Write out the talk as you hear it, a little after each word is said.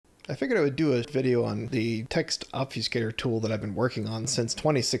I figured I would do a video on the text obfuscator tool that I've been working on since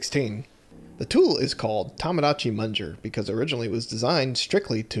 2016. The tool is called Tomodachi Munger because originally it was designed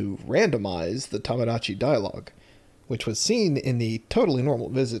strictly to randomize the Tomodachi dialogue, which was seen in the totally normal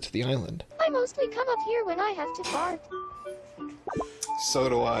visit to the island. I mostly come up here when I have to fart. So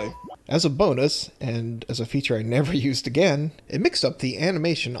do I. As a bonus, and as a feature I never used again, it mixed up the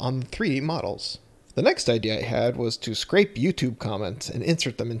animation on the 3D models. The next idea I had was to scrape YouTube comments and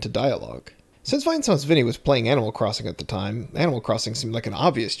insert them into dialogue. Since Vinesauce Vinny was playing Animal Crossing at the time, Animal Crossing seemed like an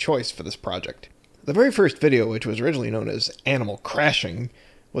obvious choice for this project. The very first video, which was originally known as Animal Crashing,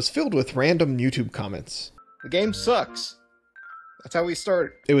 was filled with random YouTube comments. The game sucks. That's how we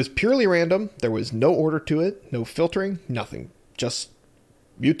started. It was purely random, there was no order to it, no filtering, nothing. Just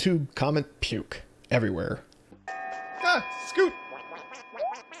YouTube comment puke everywhere. Ah, Scoot!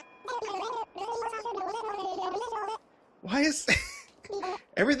 Why is...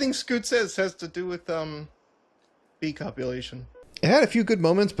 Everything Scoot says has to do with, bee copulation. It had a few good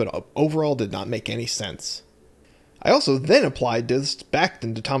moments, but overall did not make any sense. I also then applied this back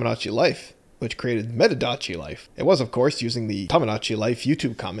into Tomodachi Life, which created Metadachi Life. It was, of course, using the Tomodachi Life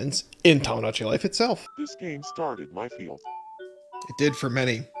YouTube comments in Tomodachi Life itself. This game started my field. It did for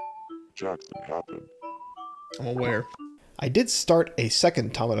many. Jackson happened. I'm aware. I did start a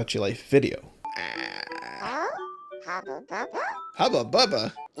second Tomodachi Life video. Hubba bubba. Hubba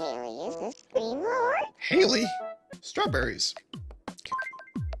bubba. Haley is the Scream Lord. Haley? Strawberries.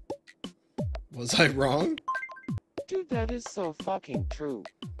 Was I wrong? Dude, that is so fucking true.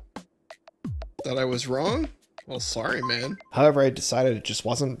 That I was wrong? Well, sorry, man. However, I decided it just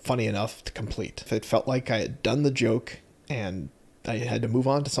wasn't funny enough to complete. It felt like I had done the joke, and I had to move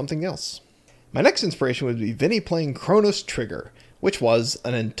on to something else. My next inspiration would be Vinny playing Chronos Trigger, which was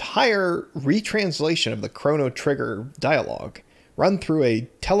an entire retranslation of the Chrono Trigger dialogue, run through a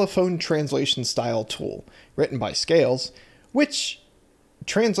telephone translation style tool, written by Scales, which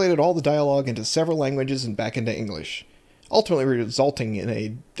translated all the dialogue into several languages and back into English, ultimately resulting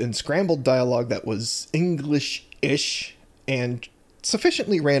in scrambled dialogue that was English-ish and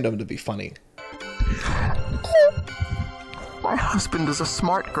sufficiently random to be funny. My husband is a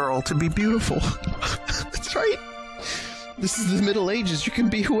smart girl to be beautiful. That's right. This is the Middle Ages. You can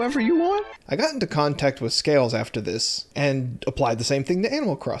be whoever you want. I got into contact with Scales after this and applied the same thing to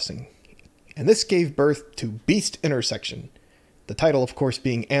Animal Crossing. And this gave birth to Beast Intersection. The title, of course,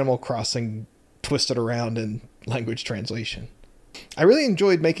 being Animal Crossing twisted around in language translation. I really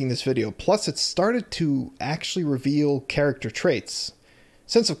enjoyed making this video, plus it started to actually reveal character traits.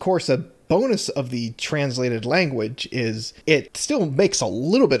 Since, of course, a bonus of the translated language is it still makes a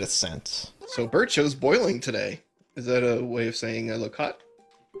little bit of sense. So Bert shows boiling today. Is that a way of saying I look hot?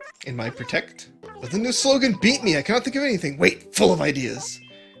 In my protect? But the new slogan beat me. I cannot think of anything. Wait, full of ideas.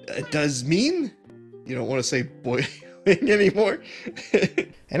 It does mean? You don't want to say boiling anymore?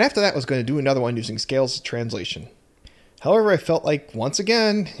 And after that, I was going to do another one using Scales translation. However, I felt like, once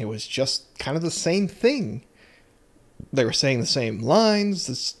again, it was just kind of the same thing. They were saying the same lines,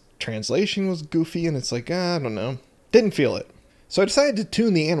 this translation was goofy, and it's like, I don't know. Didn't feel it. So I decided to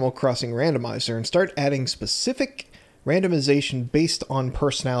tune the Animal Crossing randomizer and start adding specific randomization based on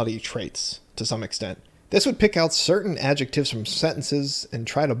personality traits, to some extent. This would pick out certain adjectives from sentences and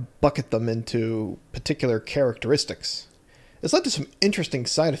try to bucket them into particular characteristics. This led to some interesting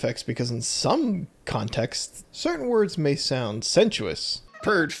side effects because in some contexts, certain words may sound sensuous.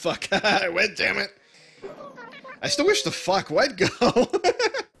 Purred, fuck, wet, damn it. I still wish the fuck would go.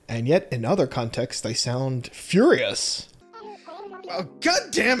 And yet, in other contexts, they sound furious. Oh,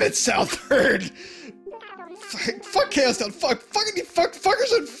 god damn it, Southbird! Fuck Chaos Town,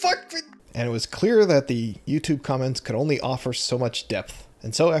 fuckers and fuck! And it was clear that the YouTube comments could only offer so much depth.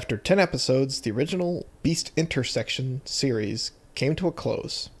 And so after 10 episodes, the original Beast Intersection series came to a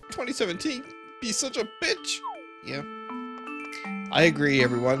close. 2017, be such a bitch! Yeah. I agree,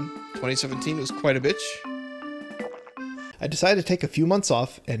 everyone. 2017 was quite a bitch. I decided to take a few months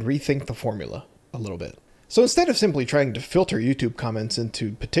off and rethink the formula a little bit. So instead of simply trying to filter YouTube comments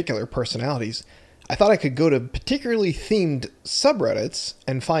into particular personalities, I thought I could go to particularly themed subreddits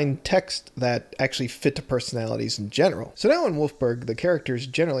and find text that actually fit to personalities in general. So now in Wolfberg, the characters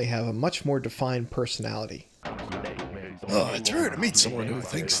generally have a much more defined personality. Oh, it's rare to meet someone who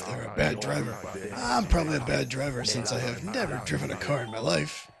thinks they're a bad driver. I'm probably a bad driver since I have never driven a car in my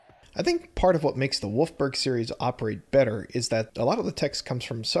life. I think part of what makes the Wolfberg series operate better is that a lot of the text comes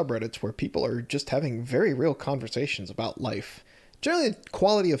from subreddits where people are just having very real conversations about life. Generally, the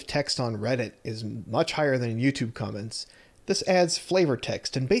quality of text on Reddit is much higher than in YouTube comments. This adds flavor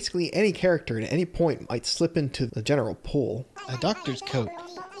text, and basically any character at any point might slip into the general pool. A doctor's coat.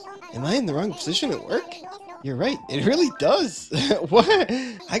 Am I in the wrong position at work? You're right, it really does. What?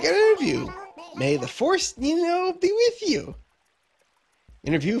 I got an interview. May the force, be with you.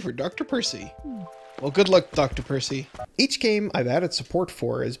 Interview for Dr. Percy. Well, good luck, Dr. Percy. Each game I've added support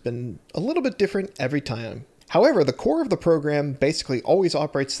for has been a little bit different every time. However, the core of the program basically always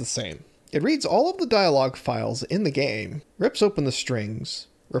operates the same. It reads all of the dialogue files in the game, rips open the strings,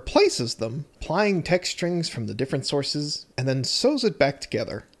 replaces them, applying text strings from the different sources, and then sews it back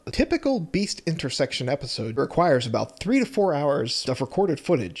together. A typical Beast Intersection episode requires about 3 to 4 hours of recorded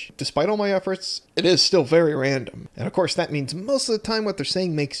footage. Despite all my efforts, it is still very random. And of course that means most of the time what they're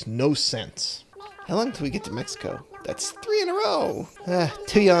saying makes no sense. How long till we get to Mexico? That's 3 in a row.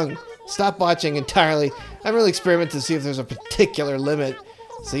 Too young. Stop watching entirely. I'm really experimenting to see if there's a particular limit.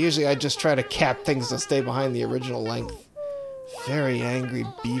 So usually I just try to cap things to stay behind the original length. Very angry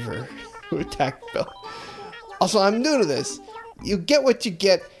beaver who attacked Bill. Also, I'm new to this. You get what you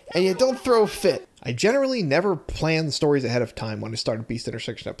get, and you don't throw a fit. I generally never plan stories ahead of time when I start a Beast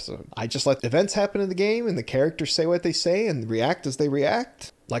Intersection episode. I just let events happen in the game, and the characters say what they say, and react as they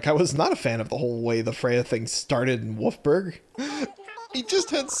react. Like, I was not a fan of the whole way the Freya thing started in Wolfburg. He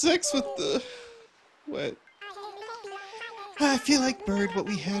just had sex with the... What? I feel like, Bird, what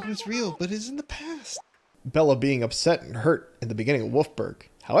we had was real, but is in the past. Bella being upset and hurt in the beginning of Wolfburg.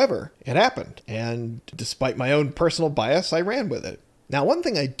 However, it happened, and despite my own personal bias, I ran with it. Now, one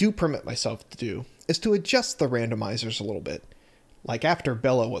thing I do permit myself to do is to adjust the randomizers a little bit. Like after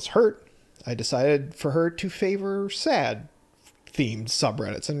Bella was hurt, I decided for her to favor sad-themed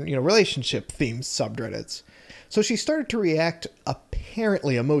subreddits and, relationship-themed subreddits. So she started to react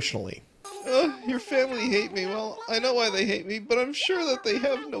apparently emotionally. Your family hate me. Well, I know why they hate me, but I'm sure that they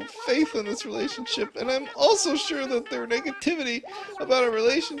have no faith in this relationship, and I'm also sure that their negativity about a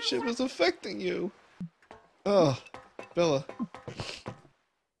relationship is affecting you. Oh, Bella.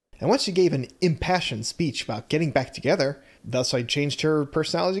 And once she gave an impassioned speech about getting back together, thus I changed her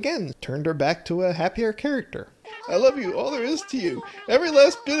personality again, turned her back to a happier character. I love you, all there is to you. Every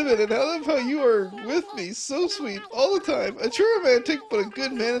last bit of it, and I love how you are with me, so sweet, all the time. A true romantic, but a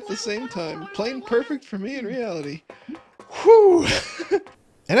good man at the same time. Plain perfect for me in reality. Whew!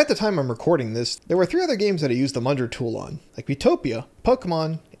 And at the time I'm recording this, there were 3 other games that I used the Munger tool on, like Miitopia,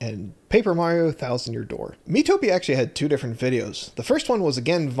 Pokemon, and Paper Mario Thousand Year Door. Miitopia actually had 2 different videos. The first one was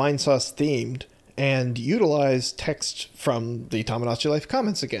again Vinesauce themed, and utilized text from the Tomodachi Life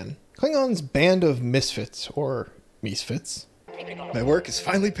comments again. Klingon's band of misfits, or misfits. My work is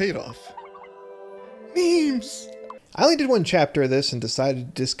finally paid off. Memes! I only did 1 chapter of this and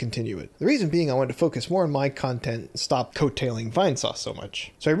decided to discontinue it. The reason being I wanted to focus more on my content and stop coattailing Vinesauce so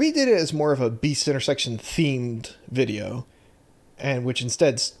much. So I redid it as more of a Beast Intersection themed video, and which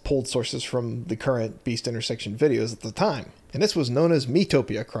instead pulled sources from the current Beast Intersection videos at the time. And this was known as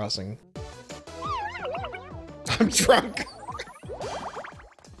Miitopia Crossing. I'm drunk!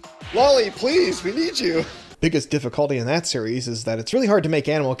 Lolly, please, we need you! Biggest difficulty in that series is that it's really hard to make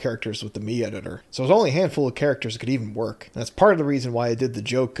animal characters with the Mii editor. So there's only a handful of characters that could even work. And that's part of the reason why I did the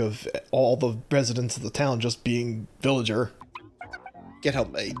joke of all the residents of the town just being villager. Get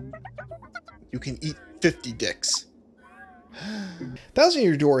help, mate. You can eat 50 dicks. Thousand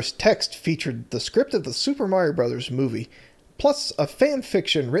Year Door's text featured the script of the Super Mario Bros. Movie, plus a fan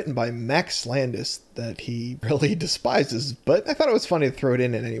fiction written by Max Landis that he really despises, but I thought it was funny to throw it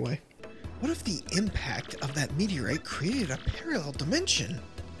in anyway. What if the impact of that meteorite created a parallel dimension?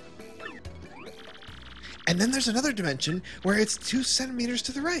 And then there's another dimension where it's 2 centimeters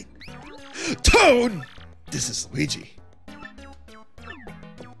to the right. Toad! This is Luigi.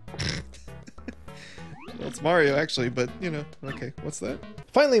 Well, it's Mario actually, but okay, what's that?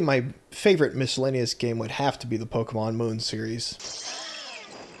 Finally, my favorite miscellaneous game would have to be the Pokemon Moon series.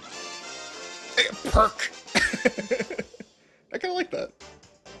 Hey, perk! I kind of like that.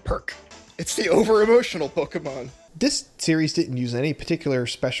 Perk. It's the over-emotional Pokemon. This series didn't use any particular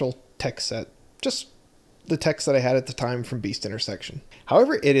special text set, just the text that I had at the time from Beast Intersection.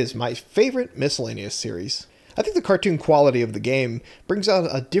 However, it is my favorite miscellaneous series. I think the cartoon quality of the game brings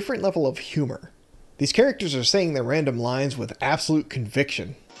out a different level of humor. These characters are saying their random lines with absolute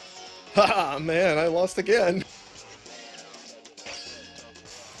conviction. Haha, man, I lost again.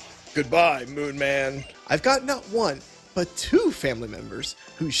 Goodbye, Moon Man. I've got not 1, but 2 family members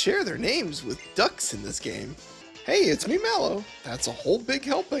who share their names with ducks in this game. Hey, it's me, Mallow. That's a whole big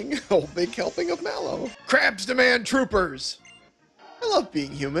helping of Mallow. Crabs demand troopers. I love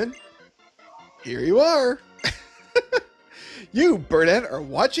being human. Here you are. You, Burnett, are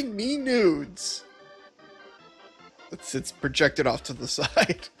watching me nudes. It's projected off to the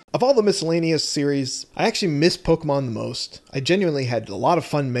side. Of all the miscellaneous series, I actually miss Pokemon the most. I genuinely had a lot of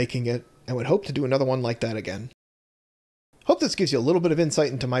fun making it, and would hope to do another one like that again. Hope this gives you a little bit of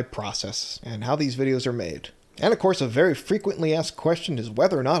insight into my process, and how these videos are made. And of course, a very frequently asked question is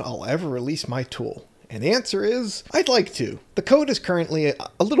whether or not I'll ever release my tool. And the answer is, I'd like to. The code is currently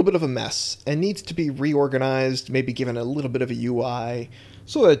a little bit of a mess, and needs to be reorganized, maybe given a little bit of a UI,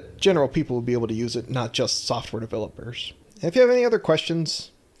 so that general people will be able to use it, not just software developers. And if you have any other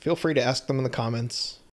questions, feel free to ask them in the comments.